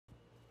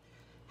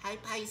Hi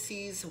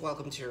Pisces,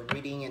 welcome to your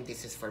reading, and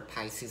this is for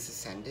Pisces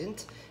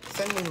Ascendant,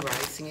 Sun, Moon,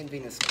 Rising, and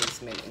Venus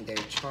placement in their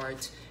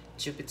chart.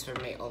 Jupiter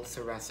may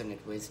also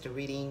resonate with the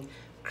reading.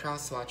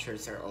 Cross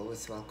watchers are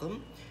always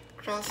welcome.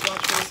 Cross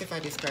watchers, if I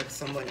describe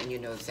someone and you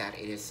know that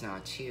it is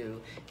not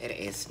you, it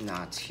is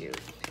not you.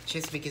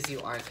 Just because you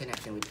are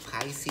connecting with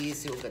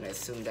Pisces, you're gonna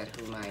assume that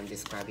whom I am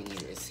describing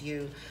here is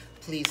you.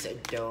 Please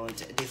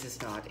don't. This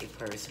is not a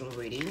personal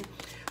reading.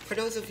 For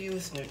those of you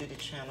who's new to the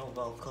channel,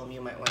 welcome.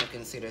 You might want to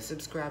consider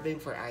subscribing,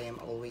 for I am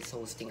always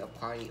hosting a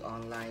party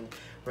online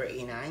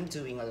wherein I'm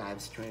doing a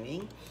live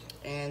streaming.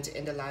 And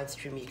in the live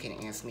stream, you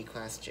can ask me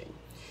questions.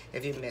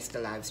 If you missed the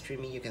live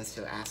streaming, you can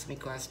still ask me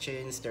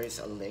questions. There's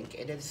a link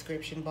in the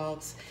description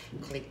box.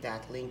 Click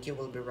that link. You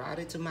will be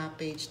routed to my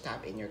page.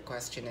 Type in your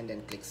question and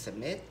then click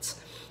submit.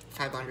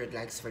 500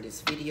 likes for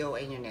this video,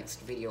 and your next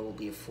video will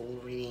be a full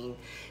reading.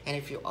 And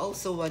if you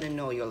also want to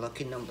know your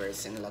lucky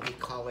numbers and lucky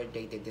color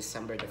dated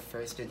December the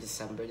 1st to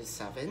December the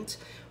 7th,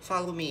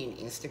 follow me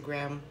on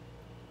Instagram.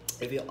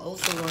 If you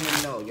also want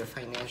to know your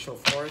financial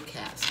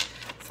forecast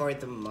for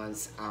the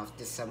month of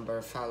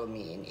December, follow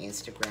me on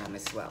Instagram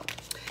as well.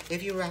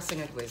 If you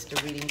resonate with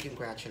the reading,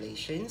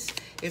 congratulations.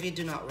 If you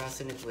do not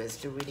resonate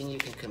with the reading, you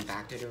can come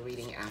back to the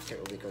reading after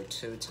a week or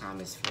two.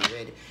 Time is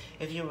fluid.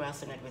 If you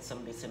resonate with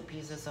some bits and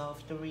pieces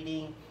of the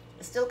reading,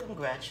 still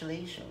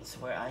congratulations,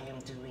 where I am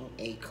doing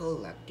a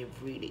collective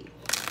reading.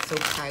 So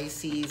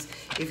Pisces,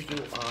 if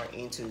you are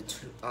into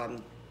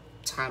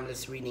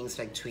timeless readings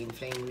like twin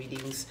flame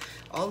readings,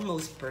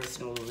 almost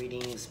personal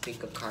readings,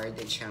 pick a card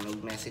and channel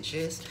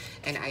messages,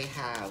 and I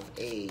have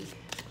a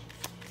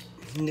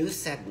new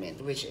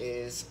segment which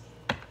is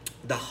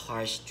the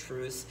harsh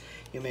truths.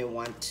 You may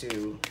want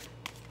to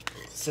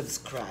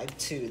subscribe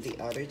to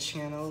the other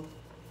channel,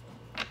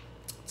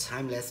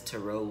 Timeless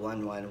Tarot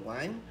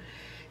 111,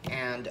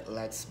 and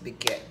let's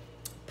begin.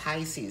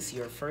 Pisces,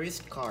 your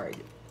first card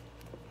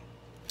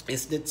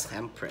is the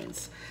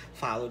Temperance,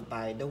 followed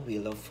by the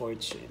Wheel of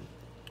Fortune.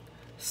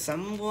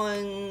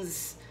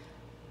 Someone's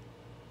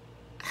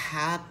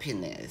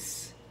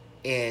happiness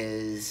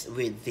is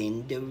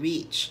within the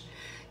reach.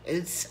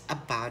 It's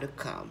about to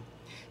come,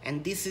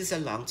 and this is a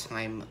long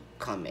time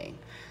coming.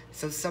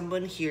 So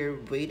someone here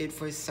waited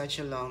for such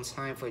a long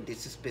time for this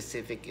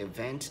specific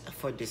event,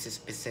 for this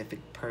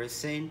specific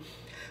person.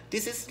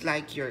 This is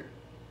like your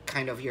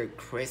kind of your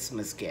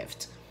Christmas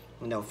gift,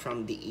 you know,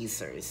 from the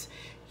Easters.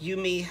 You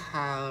may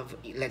have,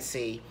 let's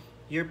say,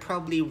 you're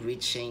probably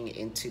reaching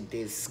into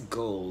this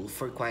goal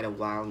for quite a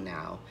while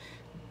now,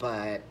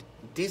 but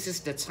this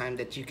is the time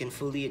that you can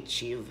fully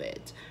achieve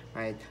it,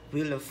 right?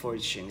 Wheel of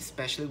Fortune,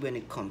 especially when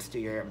it comes to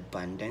your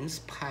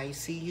abundance,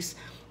 Pisces.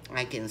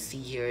 I can see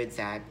here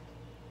that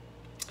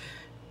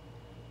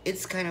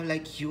it's kind of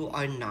like you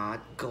are not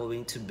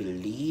going to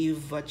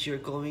believe what you're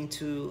going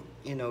to,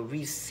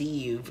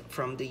 receive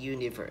from the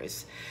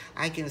universe.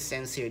 I can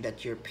sense here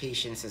that your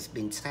patience has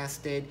been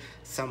tested.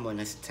 Someone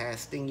is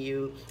testing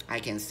you. I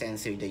can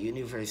sense here the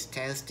universe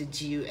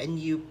tested you and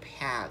you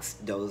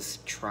passed those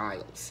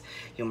trials.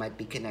 You might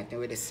be connecting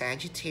with a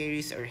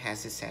Sagittarius or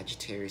has a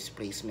Sagittarius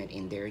placement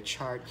in their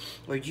chart,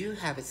 or you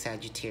have a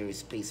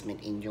Sagittarius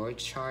placement in your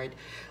chart,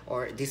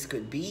 or this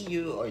could be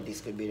you, or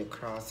this could be the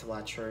cross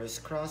watchers.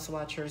 Cross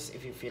watchers,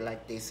 if you feel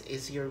like this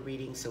is your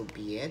reading, so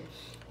be it.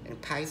 And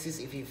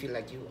Pisces, if you feel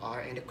like you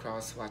are in the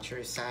cross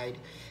watcher side,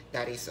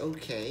 that is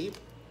okay.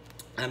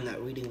 I'm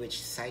not reading which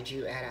side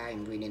you at.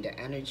 I'm reading the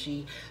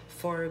energy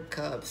for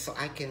Cubs. So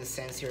I can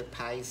sense your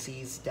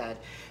Pisces that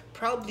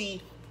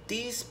probably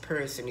this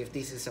person, if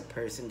this is a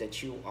person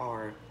that you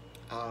are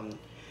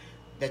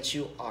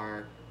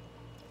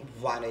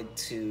wanted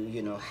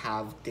to,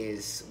 have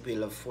this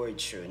Wheel of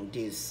Fortune,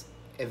 this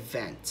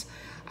event.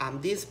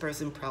 This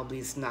person probably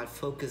is not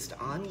focused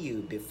on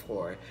you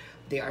before.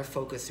 They are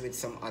focused with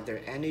some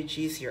other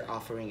energies. You're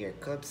offering your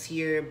cups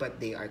here,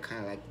 but they are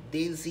kind of like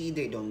dizzy.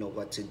 They don't know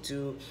what to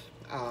do.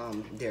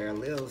 They're a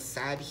little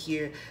sad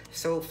here.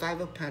 So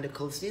Five of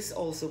Pentacles,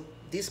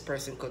 this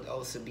person could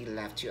also be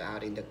left you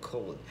out in the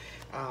cold.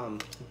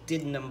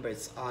 Did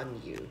numbers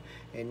on you,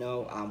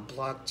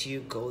 blocked you,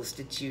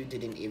 ghosted you,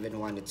 didn't even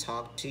want to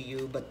talk to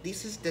you. But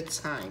this is the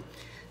time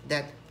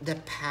that the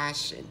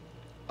passion,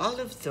 all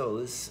of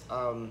those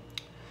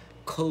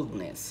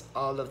coldness,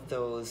 all of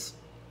those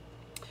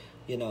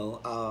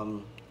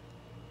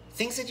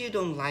things that you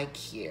don't like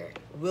here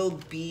will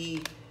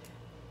be,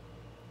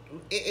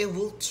 it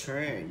will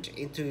turn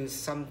into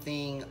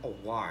something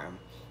warm.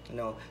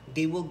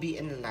 They will be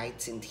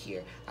enlightened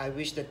here. I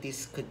wish that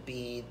this could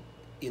be,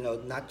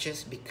 not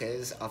just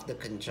because of the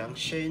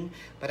conjunction,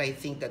 but I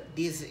think that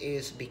this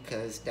is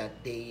because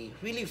that they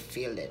really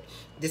feel it.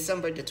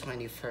 December the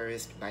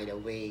 21st, by the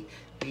way,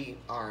 we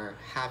are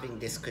having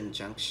this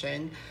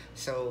conjunction,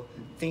 so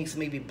things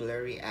may be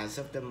blurry as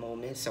of the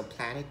moment. So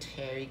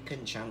planetary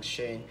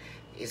conjunction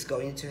is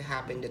going to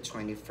happen the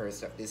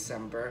 21st of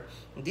December.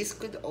 This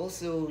could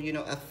also,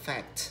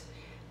 affect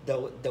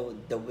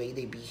the way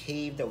they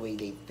behave, the way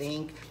they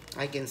think.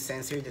 I can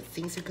sense here that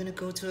things are gonna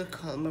go to a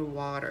calmer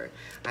water.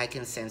 I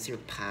can sense your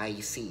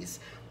Pisces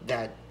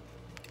that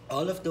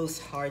all of those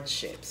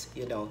hardships,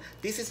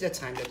 this is the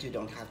time that you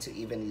don't have to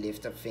even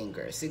lift a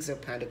finger. Six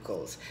of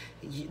Pentacles.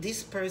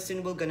 This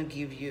person will gonna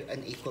give you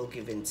an equal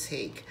give and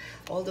take.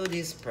 Although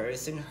this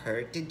person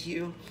hurted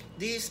you,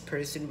 this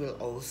person will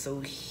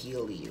also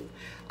heal you.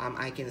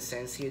 I can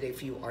sense here that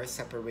if you are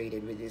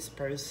separated with this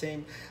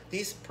person,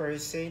 this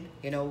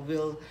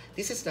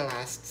this is the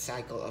last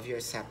cycle of your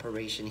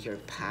separation here,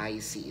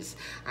 Pisces.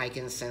 I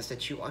can sense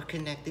that you are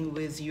connecting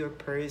with your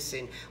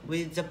person,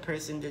 with the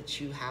person that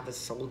you have a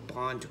soul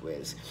bond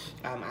with.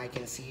 I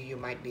can see you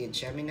might be a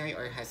Gemini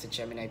or has a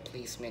Gemini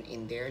placement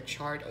in their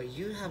chart, or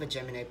you have a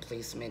Gemini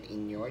placement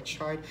in your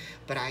chart,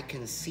 but I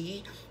can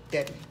see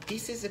that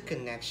this is a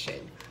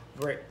connection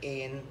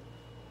wherein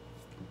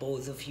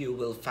both of you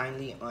will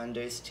finally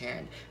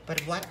understand.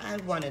 But what I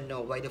want to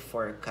know, why the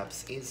Four of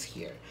Cups is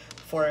here.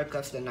 Four of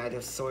Cups, the Knight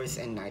of Swords,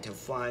 and Knight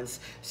of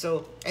Wands.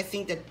 So I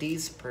think that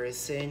this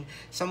person,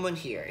 someone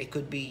here, it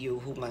could be you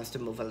who wants to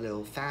move a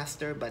little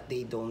faster, but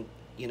they don't,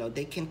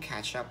 they can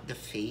catch up the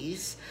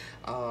phase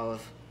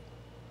of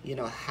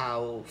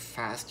how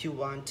fast you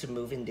want to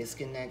move in this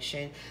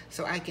connection.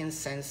 So I can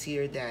sense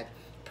here that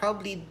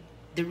probably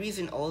the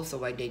reason also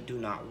why they do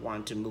not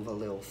want to move a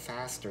little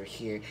faster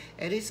here,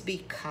 it is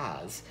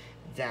because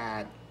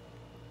that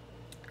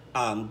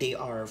they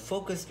are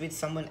focused with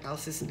someone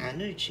else's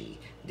energy.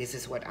 This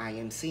is what I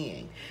am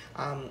seeing.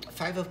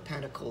 Five of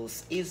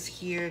Pentacles is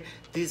here.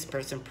 This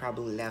person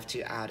probably left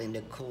you out in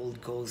the cold,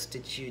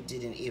 ghosted you,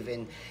 didn't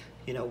even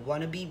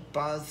want to be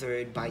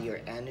bothered by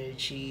your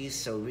energy,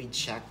 so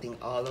rejecting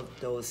all of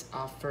those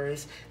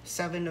offers.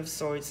 Seven of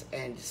Swords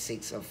and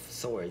Six of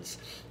Swords.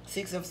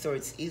 Six of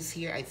Swords is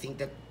here. I think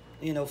that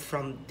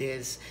from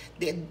this,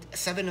 the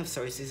Seven of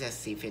Swords is a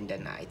thief in the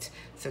night,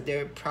 so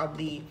they're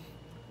probably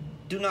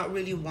do not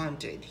really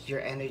wanted your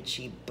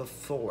energy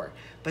before,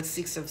 but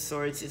Six of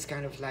Swords is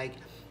kind of like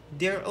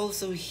they're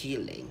also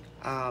healing.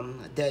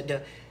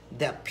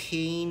 The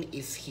pain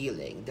is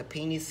healing. The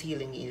pain is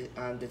healing.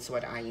 That's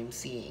what I am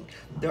seeing.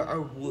 There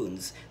are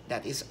wounds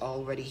that is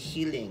already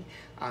healing.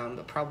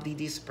 Probably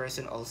this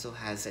person also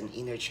has an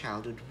inner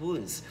childhood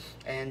wounds,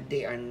 and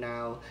they are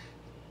now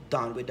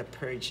done with the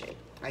purging.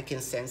 I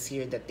can sense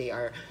here that they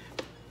are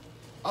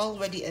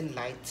already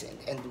enlightened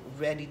and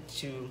ready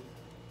to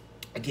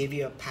give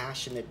you a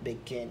passionate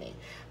beginning.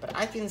 But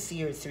I can see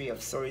your Three of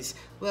Swords.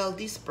 Well,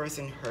 this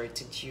person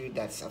hurted you,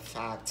 that's a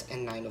fact.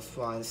 And Nine of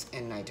Wands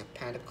and Knight of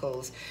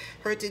Pentacles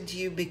hurted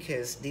you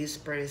because this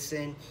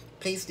person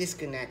placed this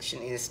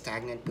connection in a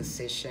stagnant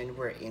position,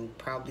 wherein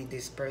probably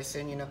this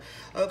person,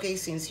 okay,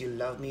 since you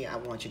love me, I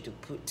want you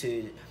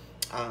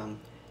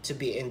to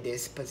be in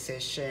this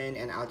position,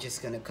 and I'm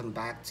just gonna come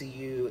back to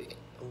you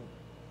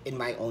in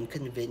my own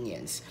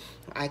convenience.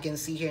 I can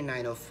see here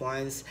Nine of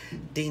Wands.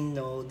 They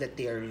know that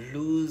they are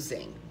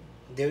losing.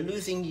 They're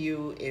losing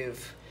you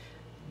if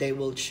they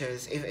will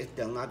just, if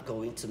they're not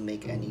going to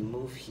make any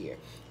move here.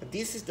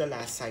 This is the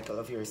last cycle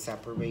of your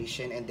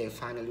separation, and they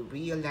finally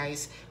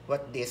realize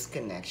what this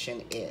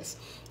connection is.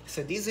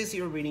 So this is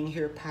your reading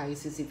here,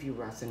 Pisces. If you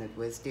resonate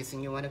with this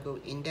and you want to go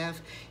in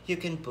depth, you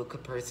can book a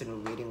personal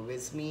reading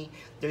with me.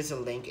 There's a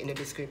link in the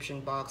description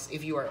box.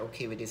 If you are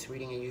okay with this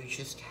reading and you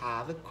just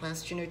have a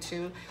question or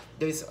two,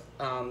 there's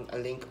a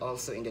link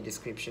also in the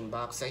description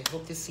box. I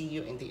hope to see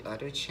you in the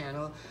other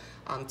channel.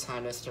 I'm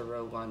Timeless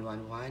Tarot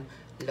 111.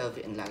 Love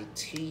and light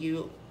to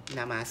you.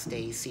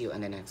 Namaste. See you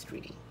on the next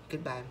reading.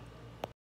 Goodbye.